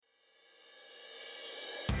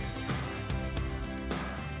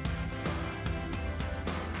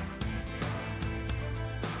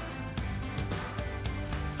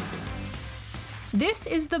This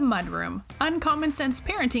is the Mudroom, Uncommon Sense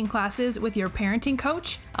Parenting Classes with your parenting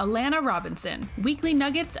coach, Alana Robinson. Weekly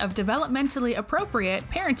nuggets of developmentally appropriate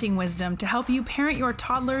parenting wisdom to help you parent your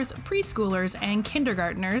toddlers, preschoolers, and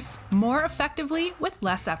kindergartners more effectively with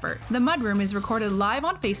less effort. The Mudroom is recorded live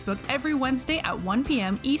on Facebook every Wednesday at 1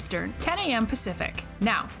 p.m. Eastern, 10 a.m. Pacific.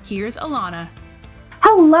 Now, here's Alana.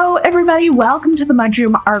 Hello, everybody. Welcome to the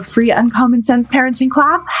Mudroom, our free Uncommon Sense parenting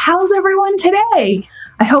class. How's everyone today?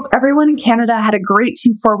 I hope everyone in Canada had a great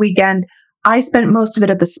 2-4 weekend. I spent most of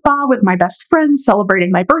it at the spa with my best friends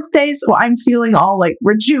celebrating my birthday, so I'm feeling all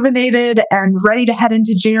rejuvenated and ready to head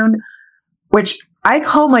into June, which I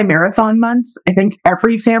call my marathon month. I think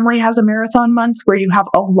every family has a marathon month where you have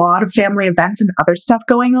a lot of family events and other stuff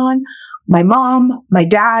going on. My mom, my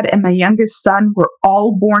dad, and my youngest son were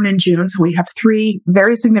all born in June, so we have 3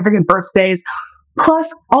 very significant birthdays.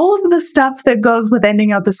 Plus, all of the stuff that goes with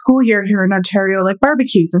ending out the school year here in Ontario, like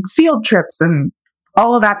barbecues and field trips and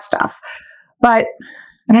all of that stuff. But,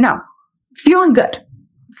 I don't know, feeling good,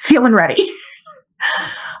 feeling ready.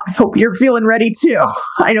 I hope you're feeling ready too.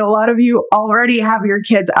 I know a lot of you already have your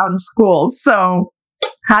kids out of school, so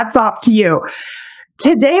hats off to you.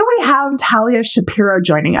 Today we have Talia Shapiro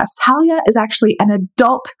joining us. Talia is actually an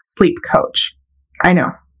adult sleep coach. I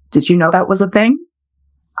know. Did you know that was a thing?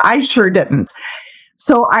 I sure didn't.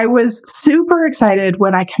 So I was super excited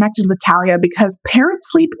when I connected with Talia because parent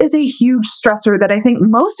sleep is a huge stressor that I think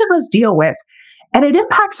most of us deal with, and it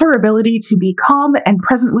impacts our ability to be calm and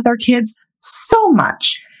present with our kids so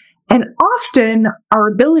much. And often our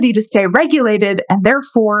ability to stay regulated and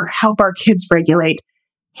therefore help our kids regulate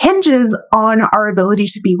hinges on our ability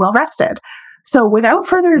to be well rested. So without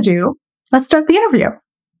further ado, let's start the interview.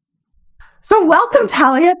 So welcome,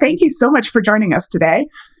 Talia. Thank you so much for joining us today.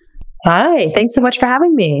 Hi, thanks so much for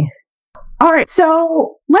having me. All right,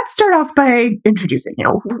 so let's start off by introducing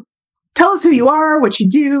you. Tell us who you are, what you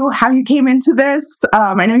do, how you came into this.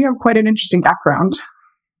 I know you have quite an interesting background.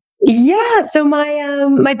 Yeah, so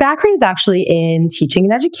my background is actually in teaching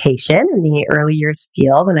and education in the early years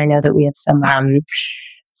field, and I know that we have some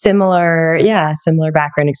similar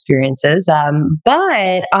background experiences.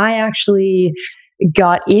 But I actually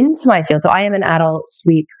got into my field. So I am an adult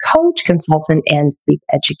sleep coach, consultant, and sleep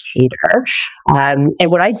educator. And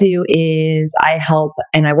what I do is I help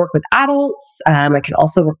and I work with adults. I can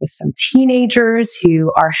also work with some teenagers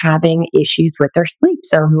who are having issues with their sleep.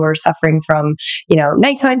 So who are suffering from,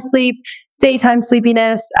 nighttime sleep, daytime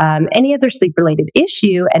sleepiness, any other sleep related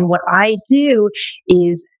issue. And what I do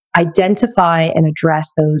is identify and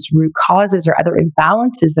address those root causes or other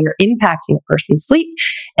imbalances that are impacting a person's sleep,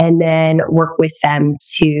 and then work with them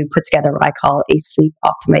to put together what I call a sleep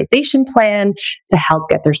optimization plan to help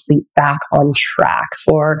get their sleep back on track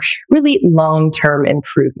for really long-term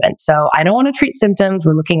improvement. So I don't want to treat symptoms.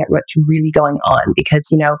 We're looking at what's really going on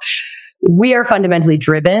because, we are fundamentally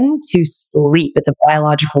driven to sleep. It's a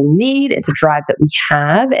biological need. It's a drive that we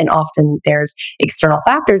have. And often there's external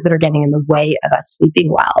factors that are getting in the way of us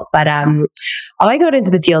sleeping well. But I got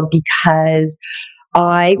into the field because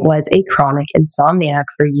I was a chronic insomniac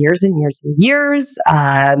for years and years and years.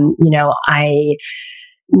 I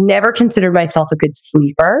never considered myself a good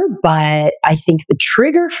sleeper, but I think the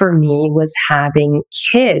trigger for me was having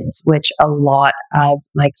kids, which a lot of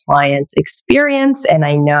my clients experience. And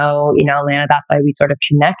I know, Alana, that's why we sort of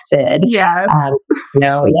connected. Yes.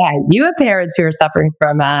 You have parents who are suffering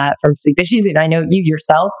from sleep issues, and I know you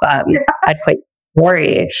yourself had quite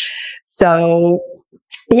worry. So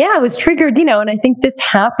I was triggered, and I think this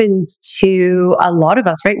happens to a lot of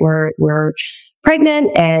us, right? We're pregnant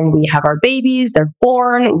and we have our babies, they're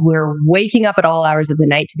born, we're waking up at all hours of the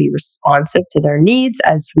night to be responsive to their needs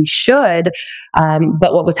as we should.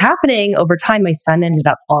 But what was happening over time, my son ended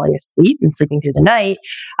up falling asleep and sleeping through the night,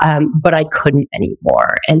 but I couldn't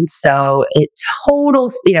anymore. And so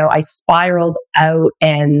I spiraled out.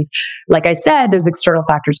 And like I said, there's external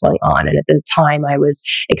factors going on. And at the time I was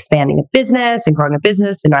expanding a business and growing a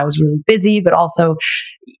business, and I was really busy, but also,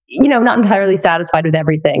 not entirely satisfied with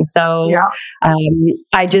everything. So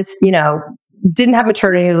I just, didn't have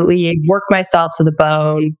maternity leave, worked myself to the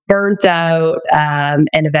bone, burnt out, and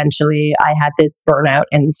eventually I had this burnout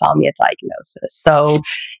and insomnia diagnosis. So,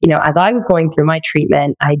 as I was going through my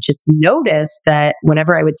treatment, I just noticed that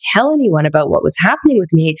whenever I would tell anyone about what was happening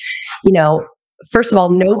with me, first of all,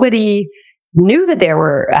 nobody knew that there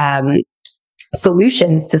were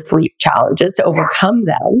solutions to sleep challenges to overcome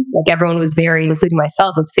them. Like everyone was including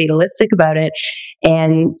myself, was fatalistic about it.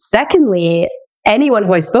 And secondly, anyone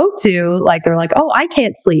who I spoke to, they're like, oh, I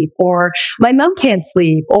can't sleep, or my mom can't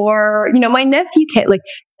sleep, or, my nephew can't,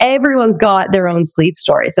 everyone's got their own sleep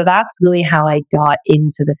story. So that's really how I got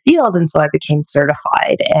into the field. And so I became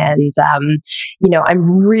certified. And,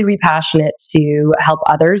 I'm really passionate to help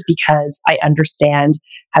others because I understand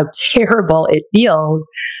how terrible it feels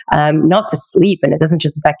not to sleep. And it doesn't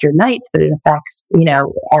just affect your nights, but it affects,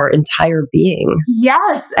 our entire being.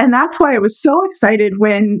 Yes. And that's why I was so excited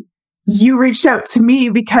when you reached out to me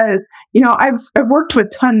because, I've worked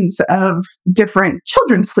with tons of different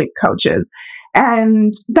children's sleep coaches,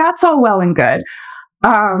 and that's all well and good.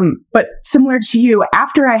 But similar to you,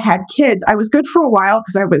 after I had kids, I was good for a while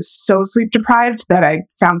because I was so sleep deprived that I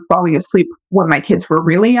found falling asleep when my kids were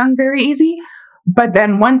really young very easy. But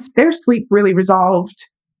then once their sleep really resolved,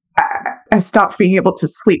 I stopped being able to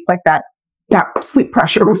sleep like that. That sleep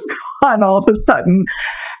pressure was gone all of a sudden.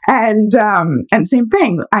 And same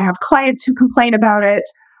thing. I have clients who complain about it,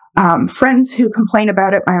 friends who complain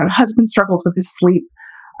about it. My own husband struggles with his sleep.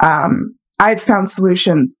 I've found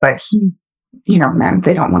solutions, but men,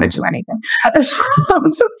 they don't want to do anything.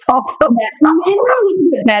 Just solve them.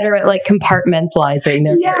 It's better at compartmentalizing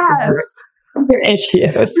their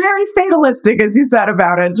issues. Very fatalistic, as you said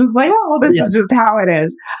about it. Just this is just how it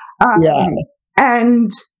is. And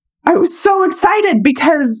I was so excited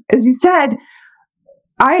because, as you said,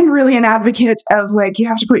 I'm really an advocate of you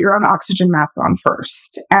have to put your own oxygen mask on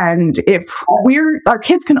first. And if our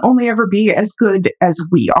kids can only ever be as good as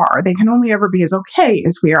we are, they can only ever be as okay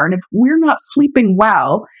as we are. And if we're not sleeping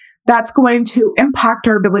well, that's going to impact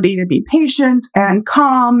our ability to be patient and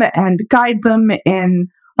calm and guide them in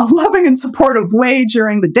a loving and supportive way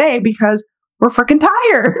during the day because we're freaking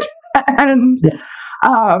tired. And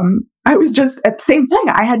I was just at the same thing.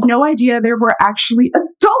 I had no idea there were actually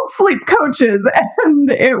adult sleep coaches, and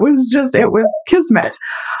it was kismet.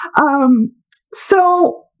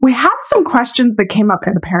 So we had some questions that came up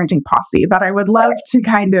in the parenting posse that I would love to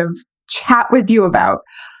kind of chat with you about.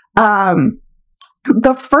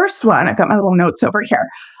 The first one, I've got my little notes over here.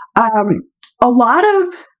 A lot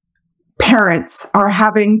of parents are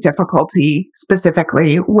having difficulty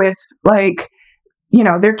specifically with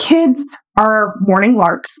their kids are morning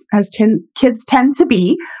larks, as kids tend to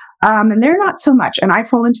be, and they're not so much. And I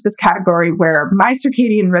fall into this category where my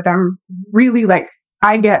circadian rhythm really,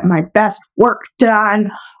 I get my best work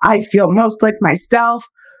done. I feel most like myself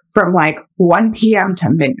from 1 p.m. to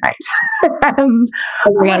midnight. And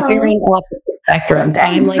we got very opposite spectrums.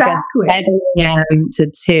 I'm exactly. A 7 a.m. to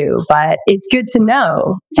 2, but it's good to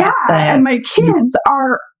know. Yeah, and my kids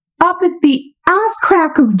are up at the ass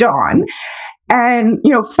crack of dawn. And,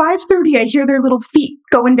 5:30, I hear their little feet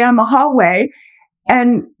going down the hallway.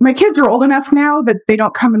 And my kids are old enough now that they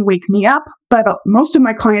don't come and wake me up. But most of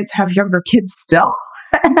my clients have younger kids still.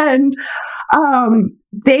 And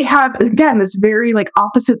they have, again, this very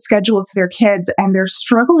opposite schedule to their kids. And they're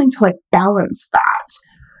struggling to balance that.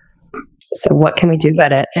 So what can we do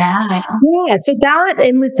about it? Yeah. So that,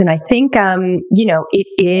 and listen, I think, it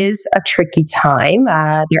is a tricky time.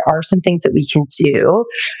 There are some things that we can do.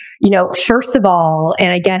 First of all,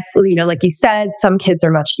 and I guess, like you said, some kids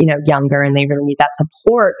are much, younger and they really need that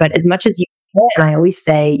support. But as much as you can, I always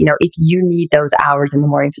say, if you need those hours in the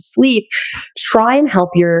morning to sleep, try and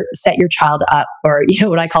set your child up for,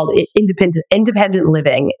 what I call independent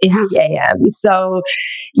living in the AM. So,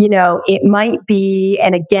 it might be,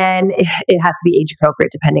 and again, it has to be age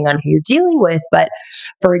appropriate depending on who you're dealing with. But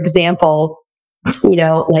for example,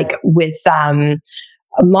 with,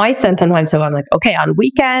 my son sometimes, so I'm okay, on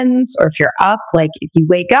weekends, or if you're up, if you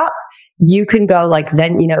wake up, you can go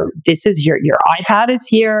then, this is your iPad is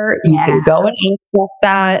here. You can go and access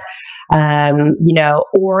that,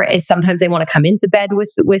 or if sometimes they want to come into bed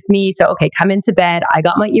with me. So, okay, come into bed. I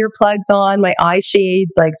got my earplugs on, my eye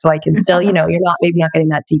shades, so I can still, you're maybe not getting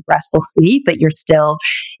that deep restful sleep, but you're still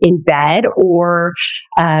in bed. Or,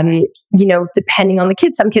 depending on the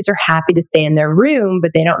kids, some kids are happy to stay in their room,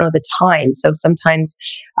 but they don't know the time. So sometimes,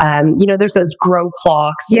 there's those grow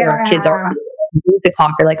clocks where kids are the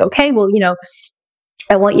clock. You're okay, well,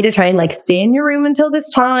 I want you to try and stay in your room until this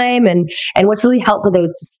time. And what's really helpful though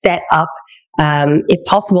is to set up, if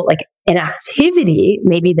possible, an activity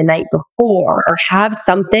maybe the night before, or have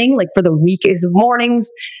something for the week. Is mornings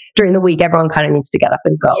during the week, everyone kind of needs to get up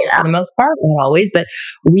and go for the most part, not always, but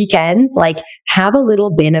weekends, have a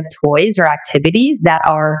little bin of toys or activities that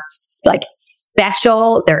are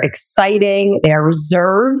special, they're exciting, they're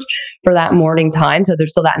reserved for that morning time. So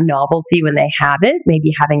there's still that novelty when they have it,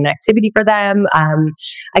 maybe having an activity for them.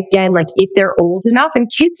 Again, if they're old enough, and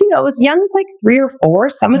kids, as young as 3 or 4,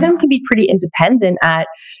 some of them can be pretty independent at,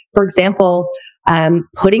 for example,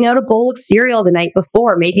 putting out a bowl of cereal the night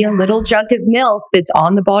before, maybe a little jug of milk that's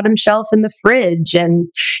on the bottom shelf in the fridge. And,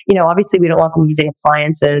 obviously we don't want them using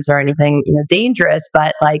appliances or anything, dangerous,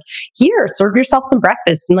 but like, here, serve yourself some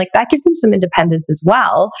breakfast. And like, that gives them some independence as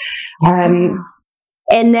well. And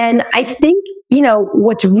then I think,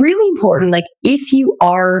 what's really important, like if you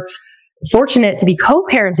are fortunate to be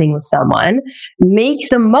co-parenting with someone, make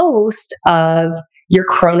the most of your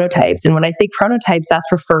chronotypes. And when I say chronotypes, that's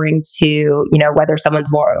referring to, whether someone's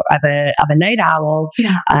more of a night owl,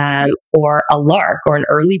 or a lark or an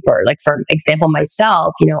early bird. Like for example,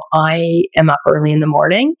 myself, I am up early in the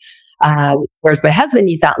morning, whereas my husband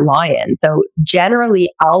needs that lion. So generally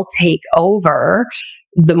I'll take over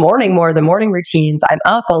the morning routines. I'm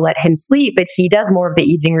up, I'll let him sleep, but he does more of the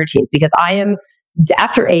evening routines because I am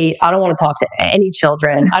after 8, I don't want to talk to any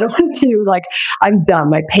children. I don't want to I'm done.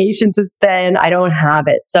 My patience is thin. I don't have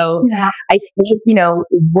it. So I think,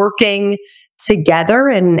 working together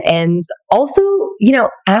and also,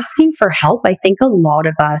 asking for help. I think a lot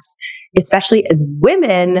of us, especially as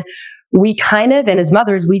women, we kind of, and as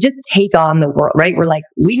mothers, we just take on the world, right? We're like,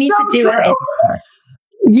 we need to do it.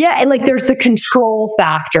 And like, there's the control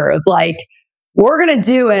factor of like, we're going to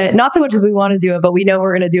do it, not so much as we want to do it, but we know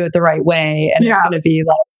we're going to do it the right way. And it's going to be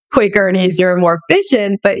like quicker and easier and more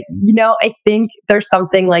efficient. But, I think there's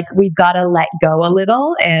something like we've got to let go a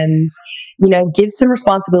little and, give some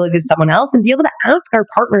responsibility to someone else and be able to ask our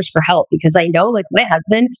partners for help. Because I know like my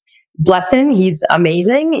husband, bless him, he's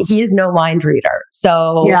amazing. He is no mind reader.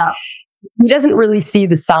 So he doesn't really see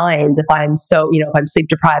the signs if I'm if I'm sleep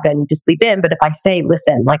deprived, I need to sleep in. But if I say,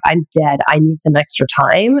 listen, like I'm dead, I need some extra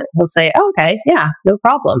time, he'll say, oh, okay, yeah, no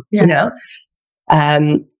problem.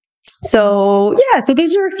 So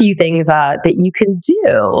those are a few things that you can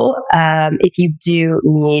do if you do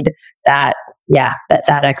need that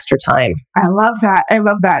extra time. I love that.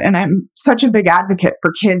 And I'm such a big advocate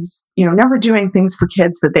for kids, never doing things for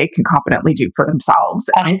kids that they can competently do for themselves.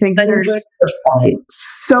 And I think there's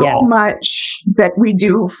so much that we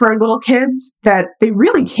do for little kids that they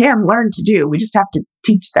really can learn to do. We just have to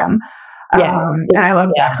teach them. And I love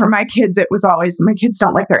that. For my kids, it was always, my kids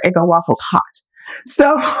don't like their Eggo waffles hot.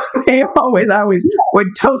 So they always would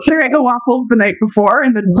toast their Eggo waffles the night before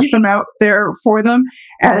and then leave them out there for them.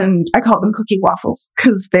 And I called them cookie waffles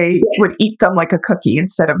because they would eat them like a cookie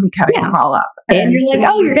instead of me cutting them all up. And you're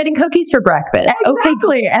like, you're getting cookies for breakfast.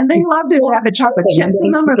 Exactly. And they loved it. They had the chocolate chips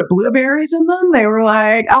in them or the blueberries in them. They were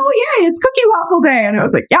like, oh yeah, it's cookie waffle day. And I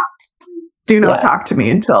was like, do not talk to me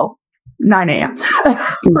until 9 a.m.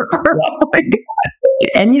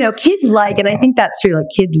 And, kids and I think that's true, like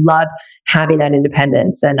kids love having that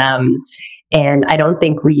independence. And I don't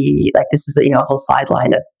think we, this is, a whole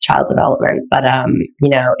sideline of child development, but,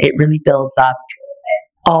 it really builds up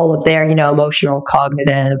all of their, emotional,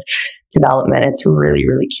 cognitive development. It's really,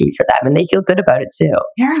 really key for them. And they feel good about it too.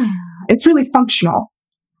 Yeah. It's really functional.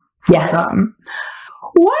 Yes.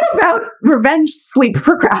 What about revenge sleep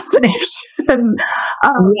procrastination?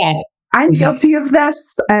 I'm guilty of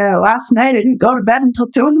this. Last night, I didn't go to bed until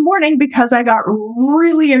 2 a.m. because I got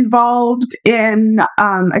really involved in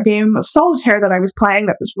a game of solitaire that I was playing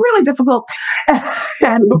that was really difficult.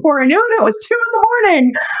 And before I knew it, it was 2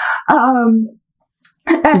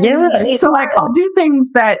 a.m. So I'll do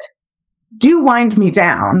things that do wind me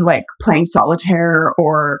down, like playing solitaire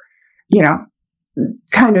or,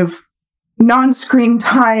 kind of non-screen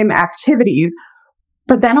time activities.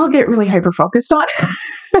 But then I'll get really hyper-focused on it.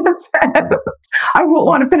 I won't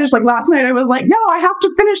want to finish. Like last night, I was like, no, I have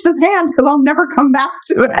to finish this hand because I'll never come back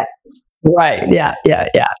to it. Right. Yeah.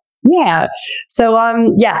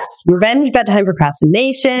 So, yes, revenge bedtime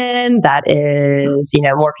procrastination. That is,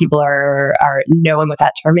 more people are knowing what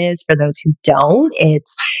that term is. For those who don't,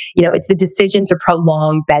 it's the decision to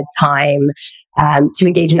prolong bedtime to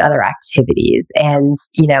engage in other activities. And,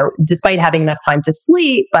 despite having enough time to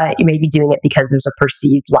sleep, but you may be doing it because there's a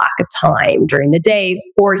perceived lack of time during the day,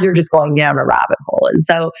 or you're just going down a rabbit hole. And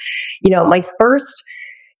so, my first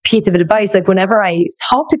piece of advice, like whenever I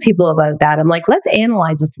talk to people about that, I'm like, let's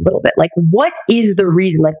analyze this a little bit. Like, what is the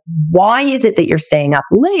reason? Like, why is it that you're staying up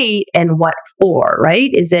late and what for, right?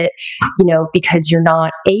 Is it, because you're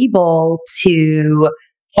not able to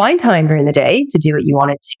find time during the day to do what you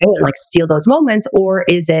wanted to and like steal those moments? Or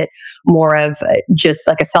is it more of just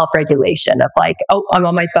like a self-regulation of like, oh, I'm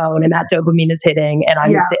on my phone and that dopamine is hitting and I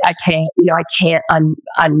can't,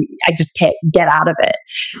 I just can't get out of it.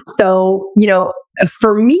 So,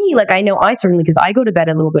 for me, like, I know I certainly, because I go to bed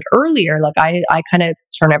a little bit earlier, like I kind of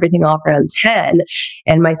turn everything off around 10,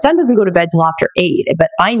 and my son doesn't go to bed till after 8, but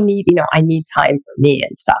I need time for me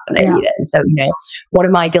and stuff, and I need it. And so, one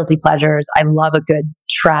of my guilty pleasures, I love a good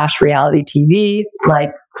trash reality TV.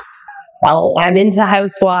 Like, well, I'm into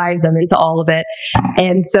Housewives, I'm into all of it.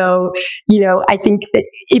 And so, I think that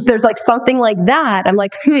if there's like something like that, I'm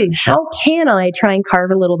like, how can I try and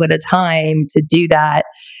carve a little bit of time to do that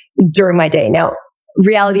during my day? Now,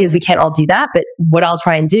 reality is we can't all do that, but what I'll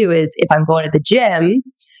try and do is if I'm going to the gym,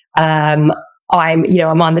 I'm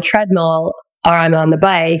on the treadmill or I'm on the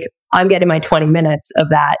bike, I'm getting my 20 minutes of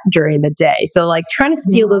that during the day. So like trying to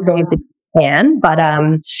steal those moments if you can, but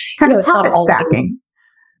kind of it's not all stacking.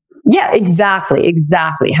 Yeah, exactly.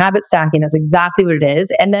 Habit stacking. That's exactly what it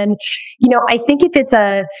is. And then, I think if it's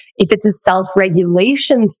a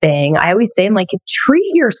self-regulation thing, I always say, like,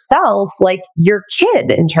 treat yourself like your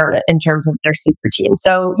kid in terms of their sleep routine.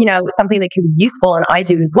 So, something that can be useful, and I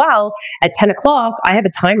do as well. At 10 o'clock, I have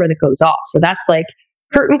a timer that goes off. So that's like,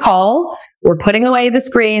 curtain call, we're putting away the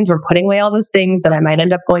screens, we're putting away all those things that I might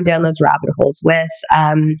end up going down those rabbit holes with.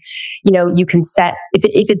 You can set, if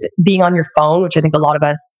it's being on your phone, which I think a lot of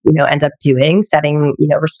us, end up doing, setting,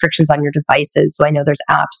 restrictions on your devices. So I know there's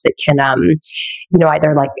apps that can,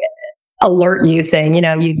 either like alert you saying,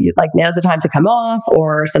 you like, now's the time to come off,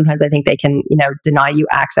 or sometimes I think they can, deny you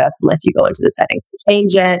access unless you go into the settings to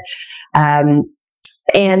change it.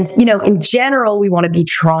 And, in general, we want to be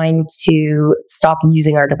trying to stop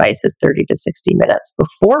using our devices 30 to 60 minutes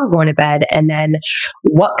before we're going to bed. And then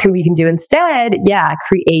what we can do instead? Yeah,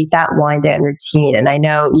 create that wind down routine. And I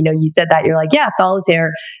know, you said that you're like, yeah,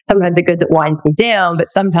 solitaire, sometimes it winds me down,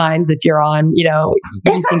 but sometimes if you're on,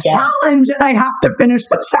 it's a challenge and I have to finish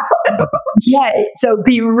the challenge. Yeah. So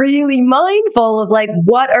be really mindful of like,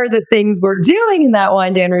 what are the things we're doing in that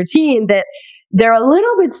wind down routine that they're a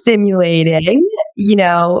little bit stimulating,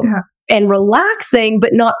 and relaxing,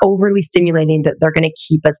 but not overly stimulating that they're going to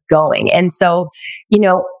keep us going. And so,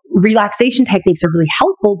 relaxation techniques are really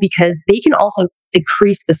helpful because they can also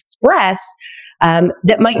decrease the stress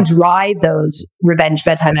that might drive those revenge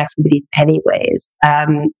bedtime activities anyways.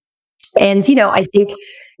 And, I think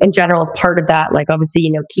in general, as part of that, like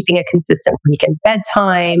obviously, keeping a consistent weekend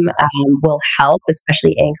bedtime will help,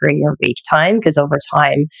 especially anchoring your wake time, because over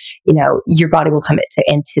time, your body will commit to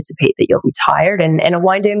anticipate that you'll be tired. And a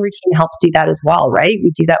wind down routine helps do that as well, right?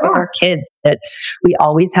 We do that with our kids, that we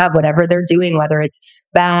always have whatever they're doing, whether it's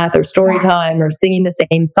bath or story time or singing the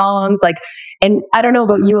same songs. Like, and I don't know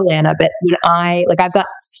about you, Alana, but when I've got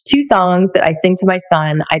 2 songs that I sing to my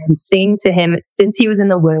son. I've been singing to him since he was in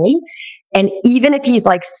the womb. And even if he's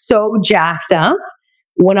like so jacked up,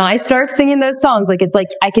 when I start singing those songs, like, it's like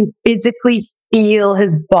I can physically feel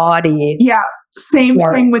his body. Yeah. Same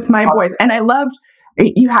thing with my boys. And I loved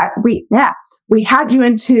we had you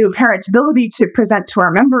into Parentability to present to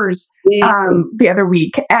our members the other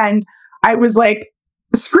week. And I was like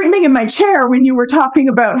screaming in my chair when you were talking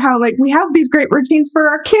about how like we have these great routines for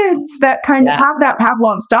our kids that kind of have that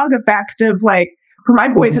Pavlov's dog effect of like, for my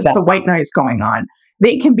boys, it's the white noise going on.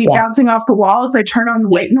 They can be bouncing off the walls. I turn on the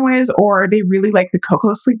white noise, or they really like the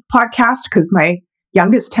Coco Sleep podcast because my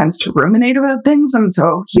youngest tends to ruminate about things. And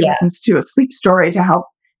so he listens to a sleep story to help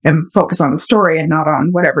him focus on the story and not on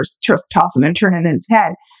whatever's tossing and turning in his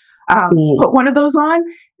head. Put one of those on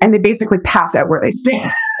and they basically pass out where they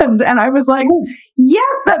stand. And I was like,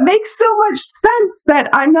 yes, that makes so much sense that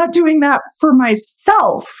I'm not doing that for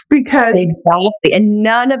myself because... Exactly. And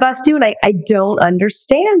none of us do. And I don't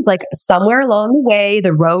understand, like somewhere along the way,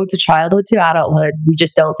 the road to childhood to adulthood, we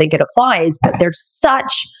just don't think it applies. But there's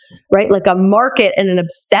such, right, like a market and an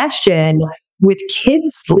obsession with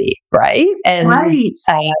kids' sleep, right? And,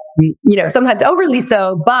 sometimes overly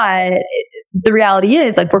so, but the reality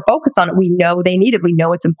is like we're focused on it. We know they need it. We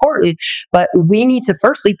know it's important, but we need to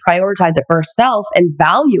firstly prioritize it for ourselves and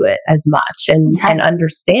value it as much and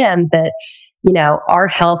understand that, our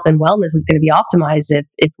health and wellness is going to be optimized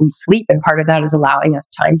if we sleep. And part of that is allowing us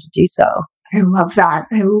time to do so. I love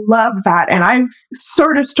that. And I've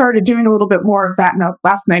sort of started doing a little bit more of that. Now,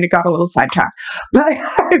 last night it got a little sidetracked, but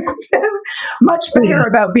I've been much better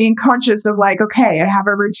about being conscious of like, okay, I have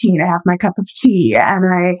a routine. I have my cup of tea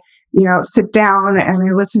and I, sit down and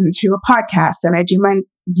I listen to a podcast and I do my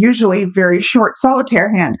usually very short solitaire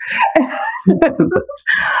hand.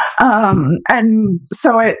 And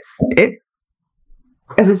so it's,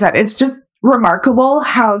 as I said, it's just remarkable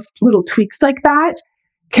how little tweaks like that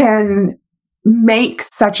can make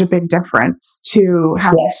such a big difference to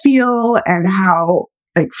how I feel and how,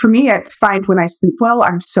 like for me, I find when I sleep well,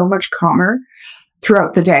 I'm so much calmer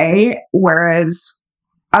throughout the day. Whereas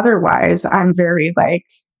otherwise, I'm very like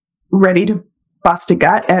ready to bust a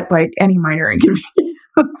gut at like any minor inconvenience.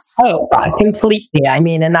 Oh, completely. I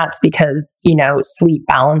mean, and that's because, sleep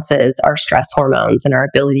balances our stress hormones and our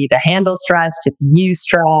ability to handle stress, to view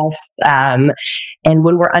stress. And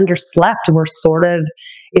when we're underslept,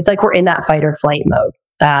 it's like we're in that fight or flight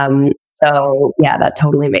mode. So yeah, that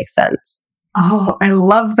totally makes sense. Oh, I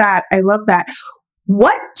love that. I love that.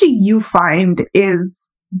 What do you find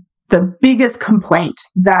is the biggest complaint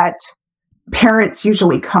that parents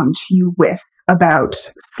usually come to you with about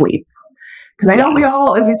sleep? Because I know we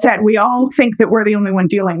all, as you said, we all think that we're the only one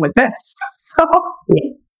dealing with this. So,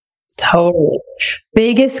 yeah, totally.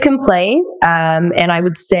 Biggest complaint, and I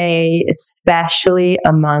would say especially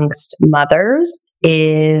amongst mothers,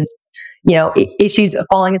 is issues of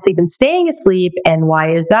falling asleep and staying asleep. And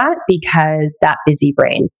why is that? Because that busy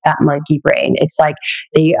brain, that monkey brain, it's like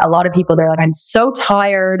a lot of people, they're like, I'm so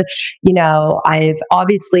tired. I've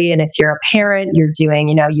obviously, and if you're a parent, you're doing,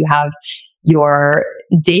 you have your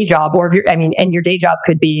day job, or and your day job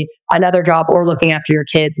could be another job or looking after your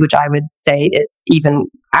kids, which I would say is even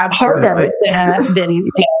harder than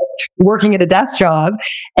working at a desk job.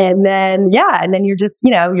 And then you're just,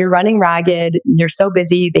 you're running ragged. You're so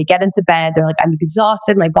busy. They get into bed. They're like, I'm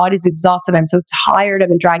exhausted. My body's exhausted. I'm so tired. I've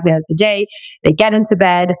been dragged out the day. They get into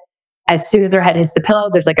bed. As soon as their head hits the pillow,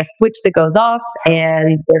 there's like a switch that goes off,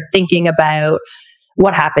 and they're thinking about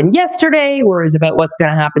what happened yesterday, worries about what's going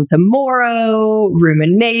to happen tomorrow,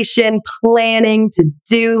 rumination, planning,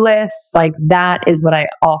 to-do lists. Like that is what I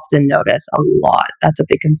often notice a lot. That's a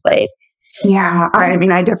big complaint. Yeah, I mean,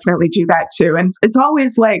 I definitely do that too. And it's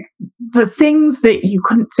always like the things that you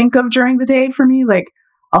couldn't think of during the day for me, like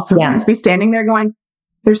I'll sometimes be standing there going,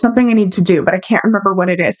 there's something I need to do, but I can't remember what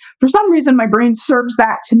it is. For some reason, my brain serves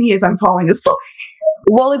that to me as I'm falling asleep.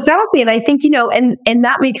 Well, exactly. And I think, and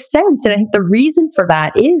that makes sense. And I think the reason for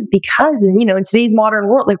that is because, in today's modern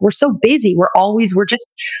world, like we're so busy, we're just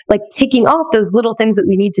like ticking off those little things that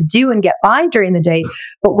we need to do and get by during the day,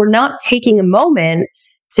 but we're not taking a moment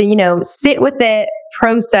to, sit with it,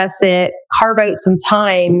 process it, carve out some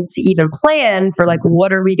time to even plan for like,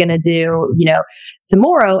 what are we going to do,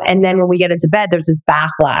 tomorrow? And then when we get into bed, there's this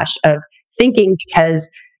backlash of thinking because,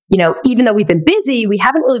 even though we've been busy, we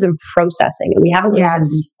haven't really been processing and we haven't really been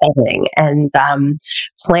resetting and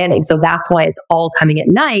planning. So that's why it's all coming at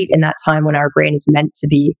night in that time when our brain is meant to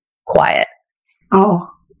be quiet. Oh,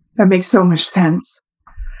 that makes so much sense.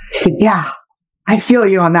 Yeah, I feel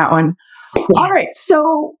you on that one. Yeah. All right.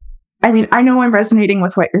 So, I mean, I know I'm resonating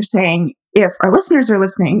with what you're saying. If our listeners are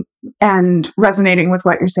listening and resonating with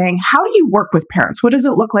what you're saying, how do you work with parents? What does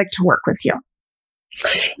it look like to work with you?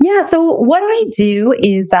 Yeah. So what I do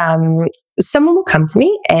is someone will come to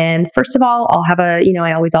me, and first of all, I'll have I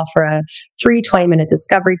always offer a free 20-minute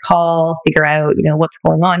discovery call, figure out, what's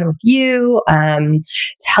going on with you,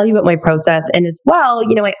 tell you about my process. And as well,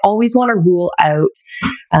 I always want to rule out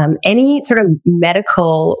any sort of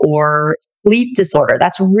medical or sleep disorder.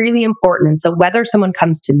 That's really important. And so whether someone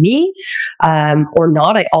comes to me or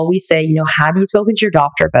not, I always say, have you spoken to your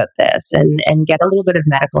doctor about this, and get a little bit of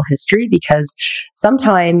medical history, because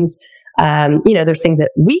sometimes, there's things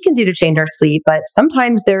that we can do to change our sleep, but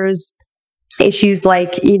sometimes there's issues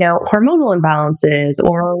like, hormonal imbalances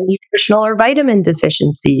or nutritional or vitamin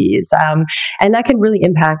deficiencies. And that can really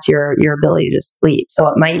impact your ability to sleep. So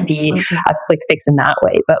it might be a quick fix in that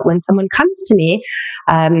way. But when someone comes to me,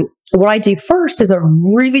 what I do first is a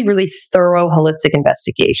really, really thorough holistic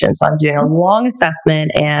investigation. So I'm doing a long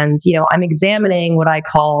assessment, and, I'm examining what I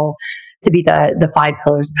call to be the 5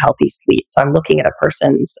 pillars of healthy sleep. So I'm looking at a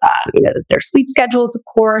person's, their sleep schedules, of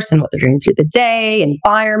course, and what they're doing through the day,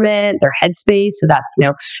 environment, their headspace. So that's,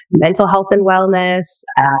 mental health and wellness,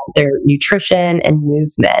 their nutrition and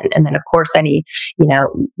movement. And then, of course, any,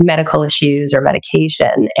 medical issues or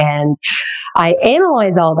medication. And I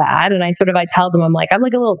analyze all that, and I tell them, I'm like a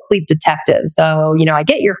little sleep detective. So, I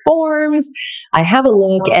get your forms, I have a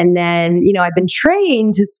look, and then, I've been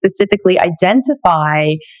trained to specifically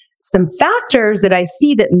identify some factors that I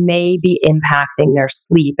see that may be impacting their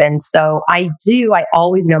sleep. And so I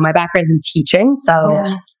always know my background's in teaching. So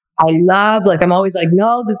I love, I'm always like,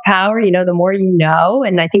 knowledge is power, the more you know.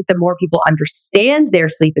 And I think the more people understand their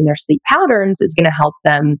sleep and their sleep patterns is going to help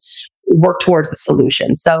them work towards the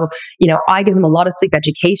solution. So, I give them a lot of sleep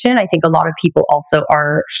education. I think a lot of people also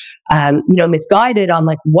are, misguided on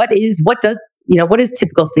what is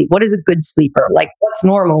typical sleep? What is a good sleeper? What's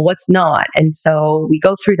normal? What's not? And so we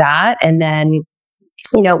go through that, and then,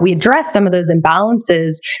 we address some of those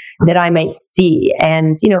imbalances that I might see.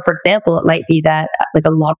 And, for example, it might be that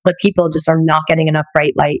a lot of people just are not getting enough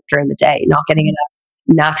bright light during the day, not getting enough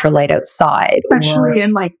natural light outside. Especially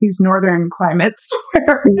in like these northern climates.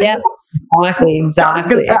 Yes,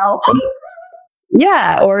 exactly.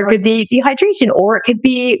 Yeah, or it could be dehydration, or it could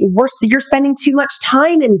be worse. You're spending too much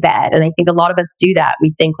time in bed. And I think a lot of us do that.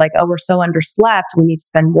 We think like, oh, we're so underslept, we need to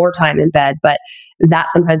spend more time in bed, but that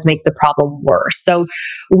sometimes makes the problem worse. So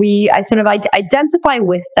I sort of identify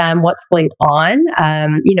with them what's going on.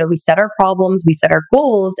 We set our problems, we set our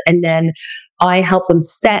goals, and then I help them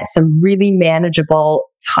set some really manageable,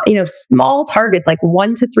 small targets, like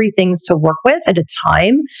 1 to 3 things to work with at a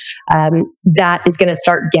time, that is going to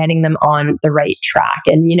start getting them on the right track.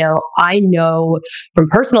 And, I know from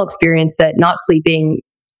personal experience that not sleeping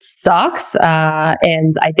sucks.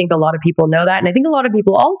 And I think a lot of people know that. And I think a lot of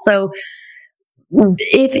people also,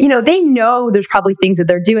 if, they know there's probably things that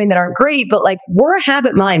they're doing that aren't great, but like we're a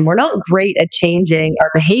habit mind. We're not great at changing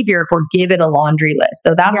our behavior if we're given a laundry list.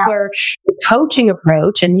 So that's where the coaching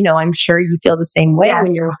approach, and, I'm sure you feel the same way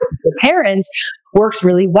when you're with your parents, works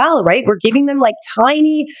really well, right? We're giving them like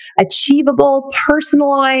tiny, achievable,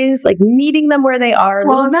 personalized, like meeting them where they are.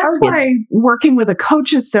 Well, and that's why working with a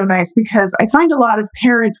coach is so nice, because I find a lot of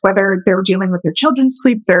parents, whether they're dealing with their children's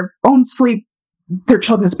sleep, their own sleep, their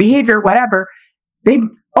children's behavior, whatever,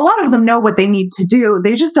 a lot of them know what they need to do.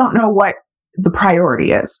 They just don't know what the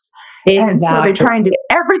priority is. Exactly. And so they try and do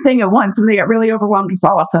everything at once, and they get really overwhelmed and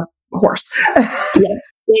fall off the horse. Yeah.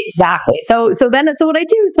 Exactly. So what I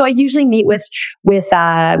do. So I usually meet with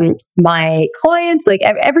my clients like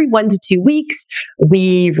every 1 to 2 weeks.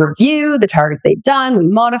 We review the targets they've done. We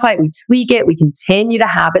modify it. We tweak it. We continue to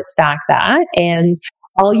habit stack that, and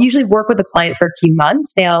I'll usually work with a client for a few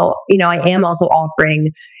months. Now, I am also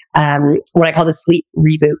offering what I call the sleep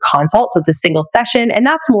reboot consult. So it's a single session, and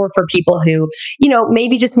that's more for people who,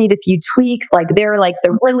 maybe just need a few tweaks. Like they're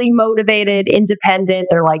really motivated, independent.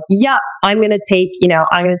 They're like, yeah, I'm going to take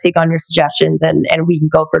on your suggestions, and we can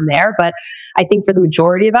go from there. But I think for the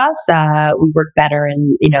majority of us, we work better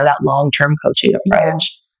in, that long-term coaching approach.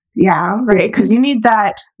 Yes. Yeah, right. Because you need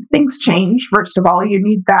that, things change. First of all, you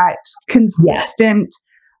need that consistent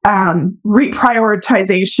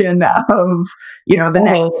reprioritization of, the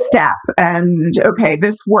next step. And okay,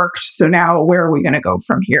 this worked. So now where are we going to go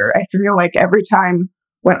from here? I feel like every time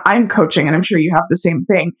when I'm coaching, and I'm sure you have the same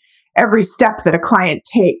thing, every step that a client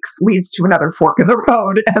takes leads to another fork in the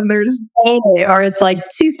road. And or it's like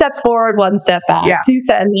 2 steps forward, 1 step back, 2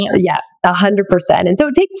 steps. 100%. And so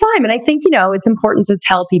it takes time. And I think, it's important to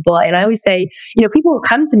tell people, and I always say, people who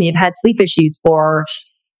come to me have had sleep issues for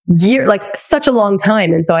such a long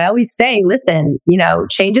time. And so I always say, listen,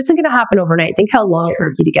 change isn't going to happen overnight. Think how long it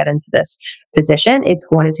took you to get into this position. It's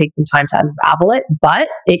going to take some time to unravel it, but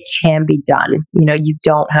it can be done. You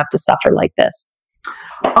don't have to suffer like this.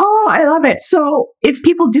 Oh, I love it. So if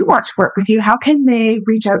people do want to work with you, how can they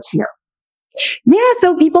reach out to you? Yeah,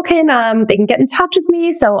 so people can, they can get in touch with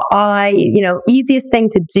me. So easiest thing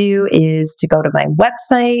to do is to go to my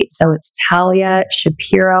website. So it's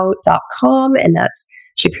taliashapiro.com, and that's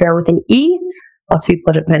Shapiro with an E. Lots of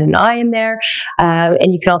people put an I in there.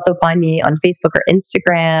 And you can also find me on Facebook or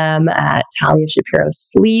Instagram at Talia Shapiro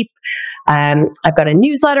Sleep. I've got a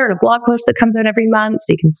newsletter and a blog post that comes out every month,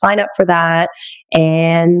 so you can sign up for that.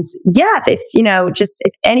 And if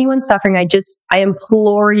anyone's suffering, I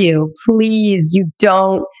implore you, please, you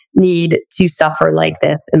don't need to suffer like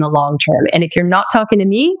this in the long term. And if you're not talking to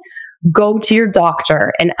me, go to your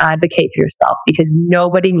doctor and advocate for yourself, because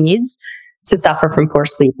nobody needs to suffer from poor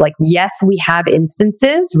sleep. Like, yes, we have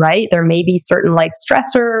instances, right? There may be certain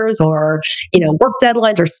stressors or, work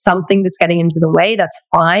deadlines or something that's getting into the way. That's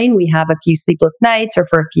fine. We have a few sleepless nights or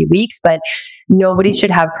for a few weeks, but nobody should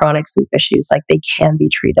have chronic sleep issues. Like, they can be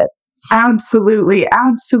treated. Absolutely.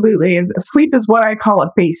 Absolutely. Sleep is what I call a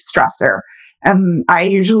base stressor. And I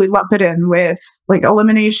usually lump it in with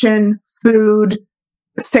elimination, food,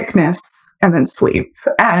 sickness, and then sleep.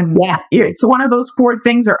 And it's one of those 4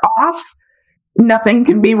 things are off. Nothing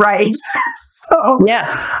can be right. So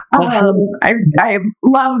I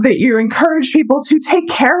love that you encourage people to take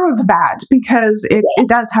care of that, because it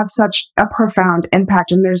does have such a profound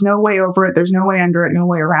impact, and there's no way over it. There's no way under it, no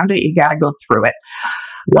way around it. You got to go through it.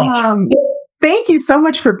 Thank you so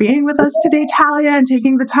much for being with us today, Talia, and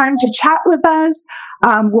taking the time to chat with us.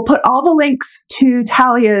 We'll put all the links to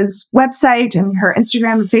Talia's website and her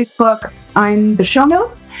Instagram and Facebook on the show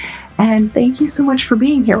notes. And thank you so much for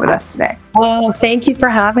being here with us today. Oh, thank you for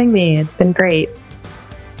having me. It's been great.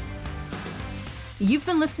 You've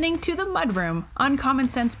been listening to The Mudroom, Uncommon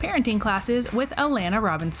Sense Parenting Classes with Alana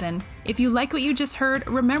Robinson. If you like what you just heard,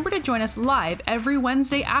 remember to join us live every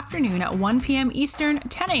Wednesday afternoon at 1 p.m. Eastern,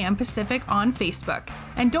 10 a.m. Pacific on Facebook.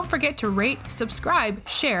 And don't forget to rate, subscribe,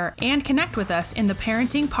 share, and connect with us in the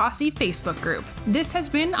Parenting Posse Facebook group. This has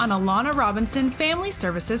been an Alana Robinson Family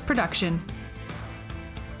Services production.